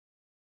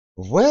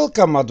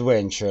Welcome,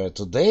 adventurer!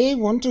 Today I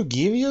want to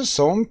give you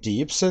some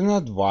tips and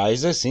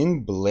advices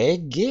in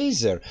Black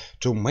Geyser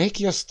to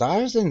make your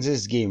start in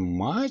this game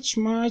much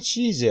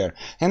easier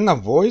and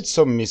avoid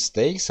some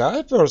mistakes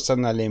I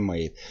personally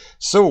made.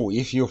 So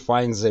if you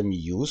find them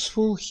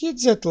useful,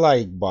 hit that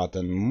like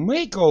button,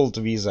 make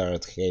old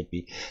wizard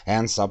happy,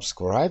 and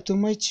subscribe to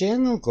my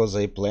channel cause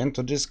I plan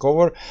to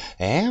discover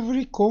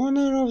every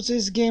corner of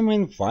this game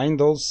and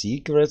find all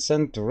secrets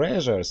and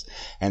treasures,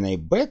 and I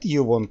bet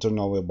you want to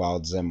know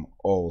about them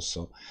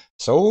also.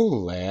 So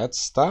let's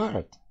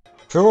start.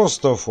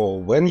 First of all,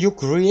 when you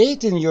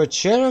creating your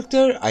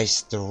character, I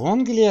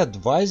strongly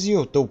advise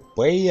you to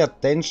pay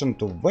attention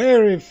to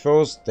very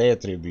first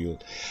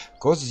attribute,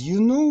 cause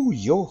you know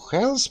your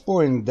health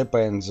point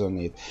depends on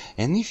it,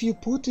 and if you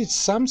put it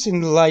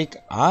something like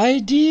I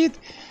did,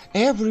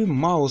 every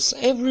mouse,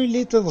 every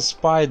little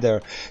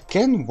spider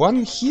can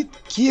one hit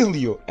kill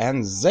you,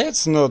 and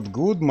that's not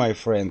good, my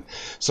friend.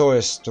 So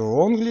I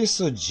strongly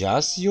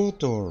suggest you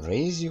to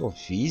raise your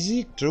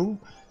physique to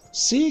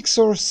 6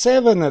 or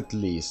 7 at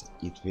least.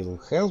 It will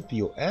help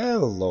you a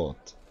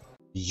lot.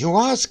 You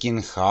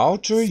asking how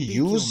to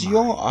use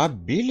your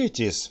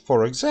abilities,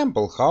 for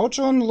example, how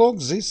to unlock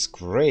this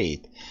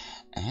crate.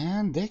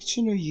 And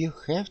actually you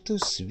have to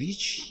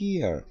switch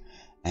here.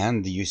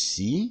 And you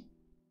see?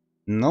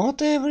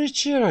 Not every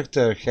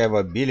character have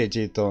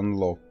ability to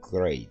unlock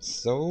crates,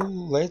 so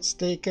let's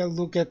take a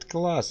look at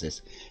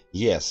classes.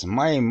 Yes,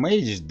 my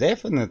mage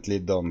definitely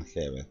don't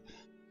have it.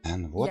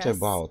 And what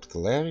about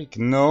cleric?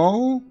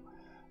 No?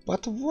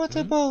 But what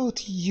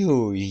about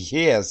you?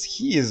 Yes,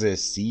 he is a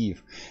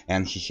thief,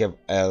 and he have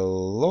a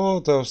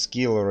lot of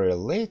skill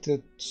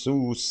related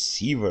to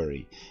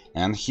thievery.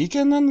 And he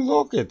can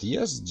unlock it,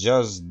 yes,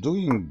 just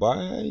doing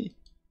by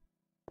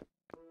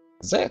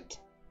that.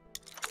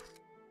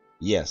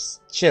 Yes,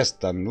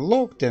 chest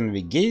unlocked and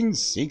we gain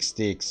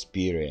 60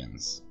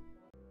 experience.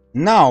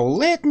 Now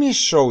let me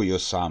show you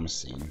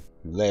something.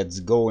 Let's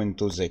go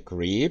into the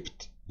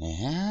crypt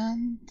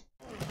and...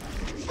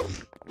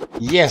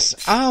 Yes,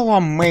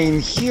 our main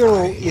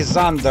hero is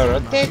under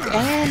attack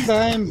and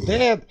I'm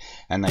dead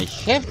and I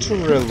have to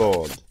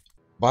reload.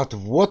 But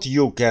what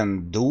you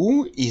can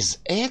do is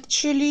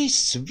actually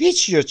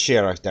switch your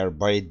character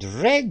by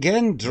drag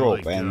and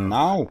drop, and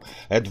now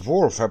a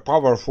dwarf, a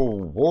powerful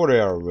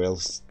warrior, will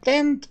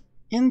stand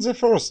in the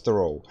first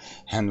row.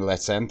 And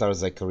let's enter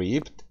the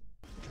crypt.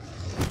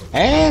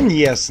 And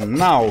yes,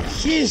 now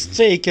he's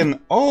taken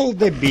all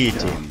the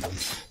beating.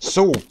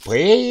 So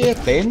pay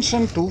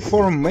attention to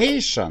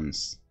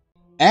formations.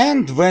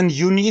 And when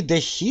you need a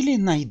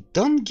healing, I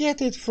don't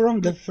get it from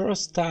the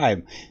first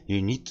time.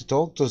 You need to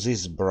talk to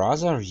this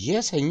brother.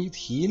 Yes, I need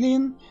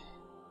healing.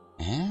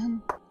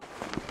 And...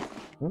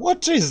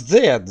 what is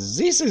that?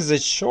 This is a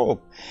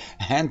shop.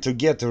 And to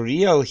get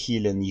real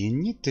healing, you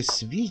need to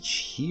switch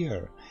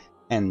here.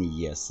 And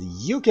yes,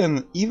 you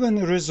can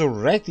even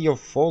resurrect your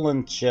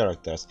fallen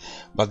characters.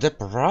 But the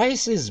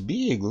price is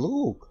big,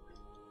 look.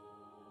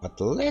 But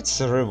let's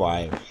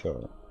revive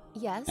her.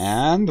 Yes.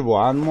 And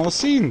one more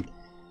thing.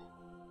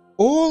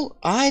 All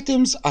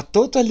items are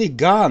totally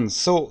gone,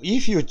 so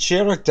if your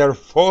character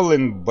fall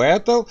in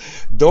battle,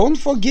 don't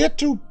forget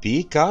to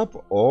pick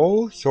up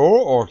all her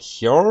or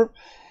her.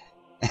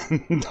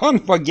 And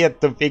don't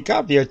forget to pick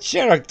up your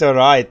character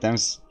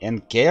items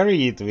and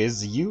carry it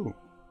with you.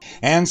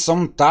 And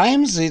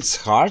sometimes it's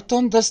hard to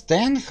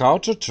understand how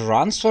to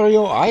transfer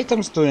your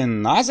items to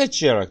another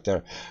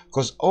character,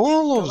 cause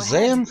all of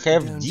them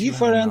have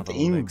different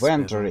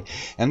inventory,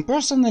 and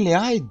personally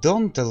I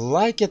don't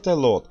like it a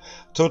lot.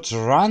 To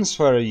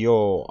transfer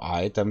your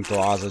item to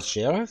other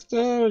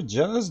character,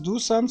 just do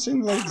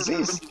something like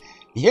this.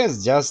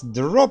 Yes, just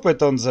drop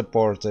it on the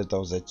portrait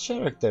of the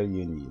character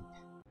you need.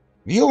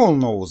 We all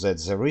know that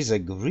there is a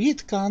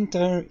greed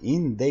counter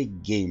in the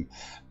game,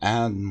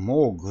 and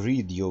more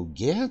greed you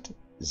get,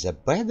 the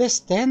better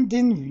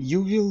standing you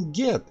will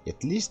get,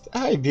 at least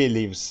I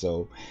believe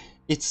so.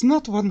 It's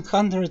not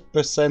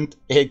 100%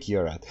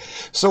 accurate.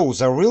 So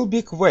there will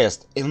be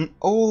quest, and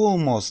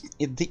almost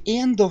at the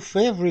end of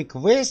every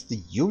quest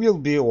you will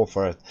be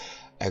offered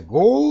a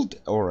gold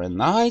or an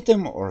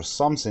item or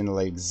something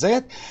like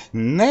that.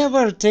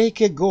 Never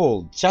take a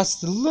gold,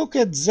 just look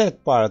at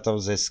that part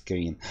of the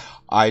screen.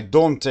 I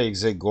don't take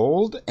the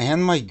gold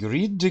and my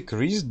greed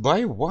decreased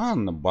by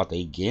 1, but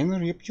I gain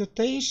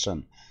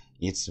reputation.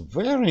 It's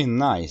very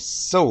nice.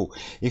 So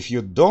if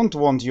you don't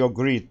want your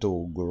greed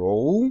to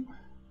grow,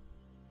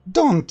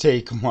 don't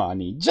take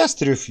money,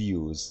 just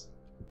refuse.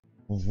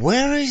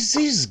 Where is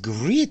this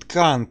greed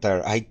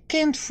counter? I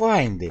can't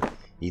find it.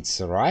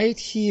 It's right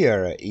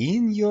here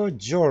in your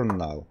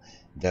journal,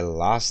 the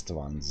last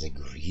one, the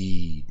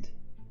greed.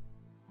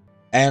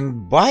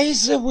 And by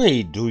the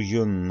way, do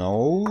you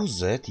know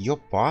that your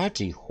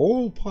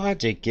whole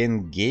party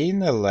can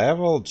gain a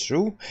level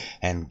 2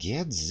 and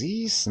get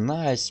these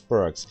nice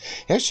perks?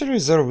 Actually,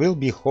 there will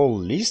be whole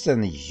list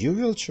and you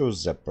will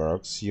choose the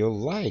perks you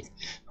like.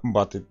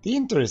 But it's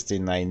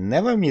interesting, I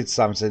never met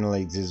something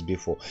like this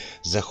before.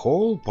 The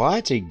whole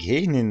party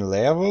gaining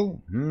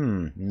level?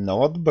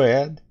 Not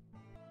bad.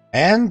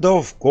 And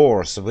of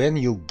course, when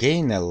you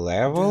gain a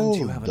level, Don't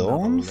you have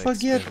don't another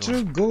forget leg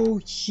to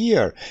go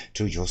here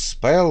to your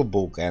spell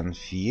book and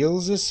fill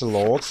the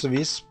slots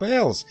with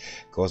spells,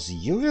 cause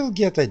you will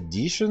get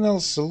additional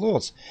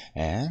slots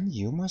and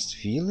you must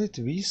fill it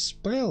with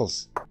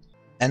spells.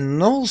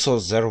 And also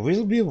there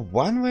will be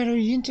one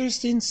very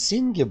interesting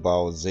thing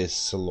about these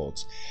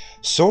slots.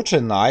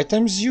 Certain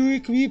items you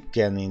equip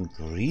can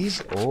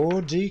increase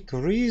or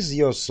decrease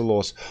your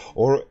slots,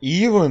 or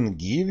even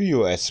give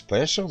you a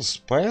special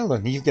spell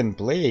and you can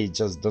play it,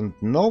 just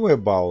don't know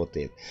about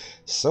it.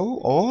 So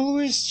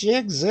always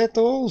check that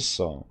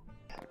also.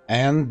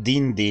 And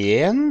in the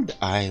end,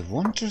 I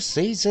want to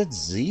say that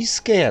this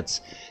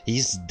cat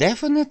is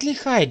definitely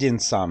hiding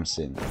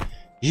something.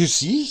 You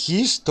see,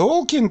 he's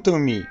talking to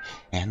me,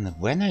 and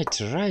when I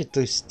try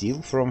to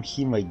steal from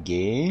him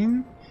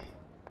again,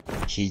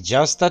 he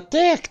just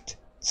attacked.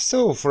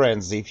 So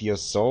friends, if you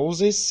saw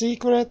this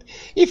secret,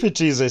 if it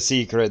is a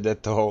secret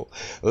at all,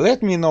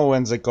 let me know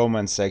in the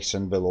comment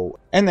section below.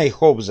 And I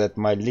hope that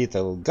my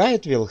little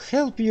guide will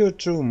help you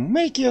to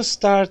make your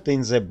start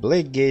in the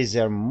Black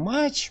Geyser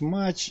much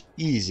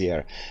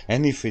easier.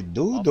 And if you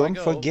do, don't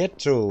forget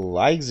to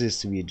like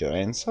this video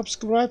and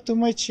subscribe to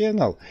my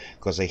channel,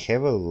 cause I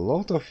have a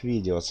lot of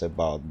videos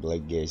about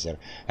Black Geyser.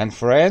 And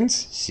friends,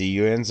 see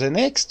you in the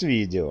next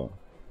video.